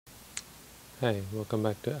Hi, welcome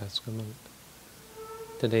back to Ask a Monk.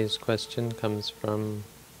 Today's question comes from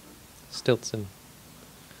Stiltson.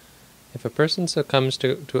 If a person succumbs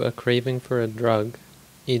to a craving for a drug,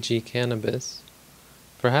 e.g. cannabis,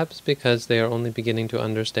 perhaps because they are only beginning to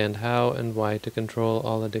understand how and why to control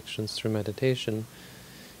all addictions through meditation,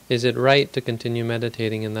 is it right to continue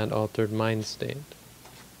meditating in that altered mind state?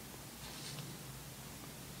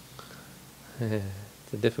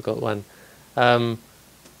 It's a difficult one.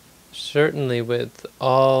 Certainly with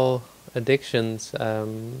all addictions,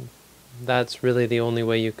 that's really the only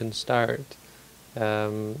way you can start.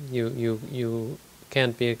 You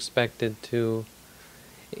can't be expected to,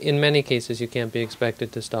 in many cases you can't be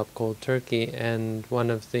expected to stop cold turkey, and one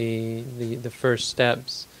of the first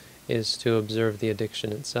steps is to observe the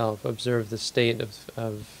addiction itself, observe the state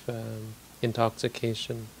of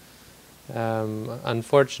intoxication.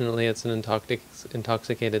 Unfortunately, it's an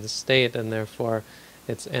intoxicated state, and therefore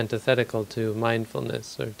it's antithetical to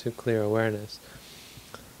mindfulness or to clear awareness.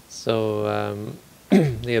 So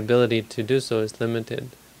the ability to do so is limited.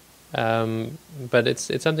 But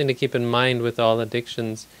it's something to keep in mind with all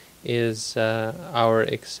addictions, is our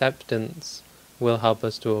acceptance will help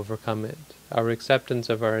us to overcome it. Our acceptance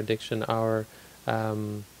of our addiction, our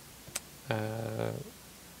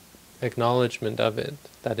acknowledgement of it,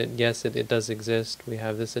 that yes, it does exist, we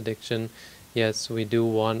have this addiction, yes, we do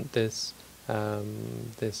want this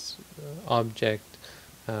this object,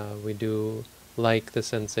 we do like the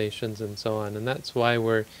sensations and so on, and that's why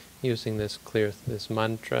we're using this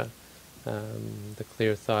mantra, the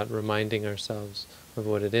clear thought, reminding ourselves of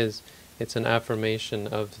what it is. It's an affirmation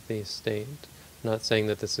of the state, not saying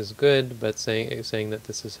that this is good, but saying that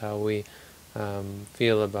this is how we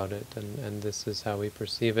feel about it, and this is how we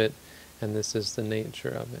perceive it, and this is the nature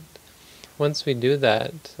of it. Once we do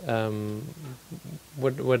that,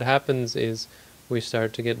 what happens is we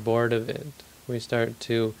start to get bored of it. We start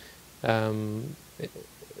to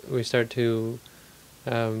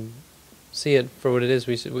see it for what it is.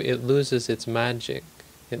 It loses its magic.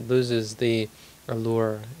 It loses the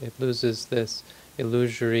allure. It loses this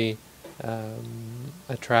illusory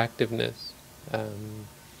attractiveness.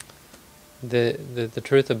 The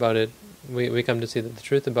truth about it, we come to see that the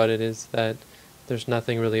truth about it is that there's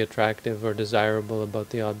nothing really attractive or desirable about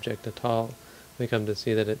the object at all. We come to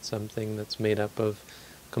see that it's something that's made up of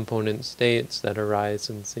component states that arise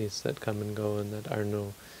and cease, that come and go, and that are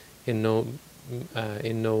in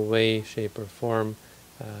no way, shape, or form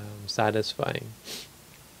satisfying.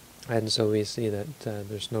 And so we see that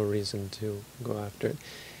there's no reason to go after it.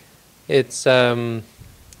 It's I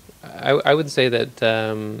would say that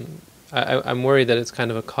I'm worried that it's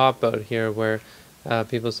kind of a cop-out here, where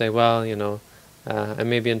people say, well, I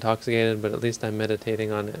may be intoxicated, but at least I'm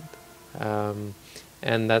meditating on it.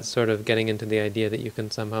 And that's sort of getting into the idea that you can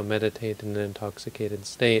somehow meditate in an intoxicated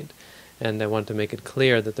state. And I want to make it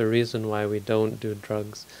clear that the reason why we don't do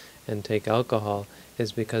drugs and take alcohol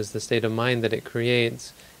is because the state of mind that it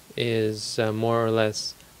creates is more or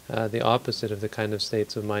less the opposite of the kind of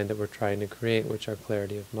states of mind that we're trying to create, which are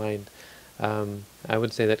clarity of mind. I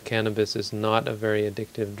would say that cannabis is not a very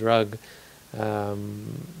addictive drug,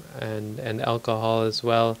 and alcohol as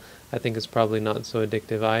well, I think, is probably not so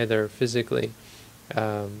addictive either physically,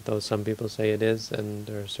 though some people say it is, and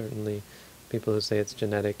there are certainly people who say it's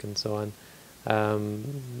genetic and so on.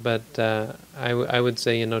 But I would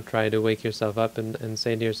say, try to wake yourself up and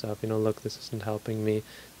say to yourself, look, this isn't helping me,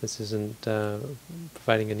 this isn't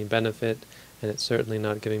providing any benefit, and it's certainly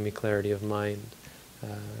not giving me clarity of mind.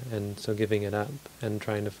 And so giving it up and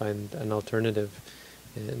trying to find an alternative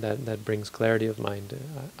that brings clarity of mind,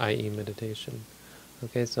 i.e. meditation.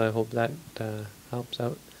 Okay, so I hope that helps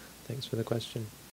out. Thanks for the question.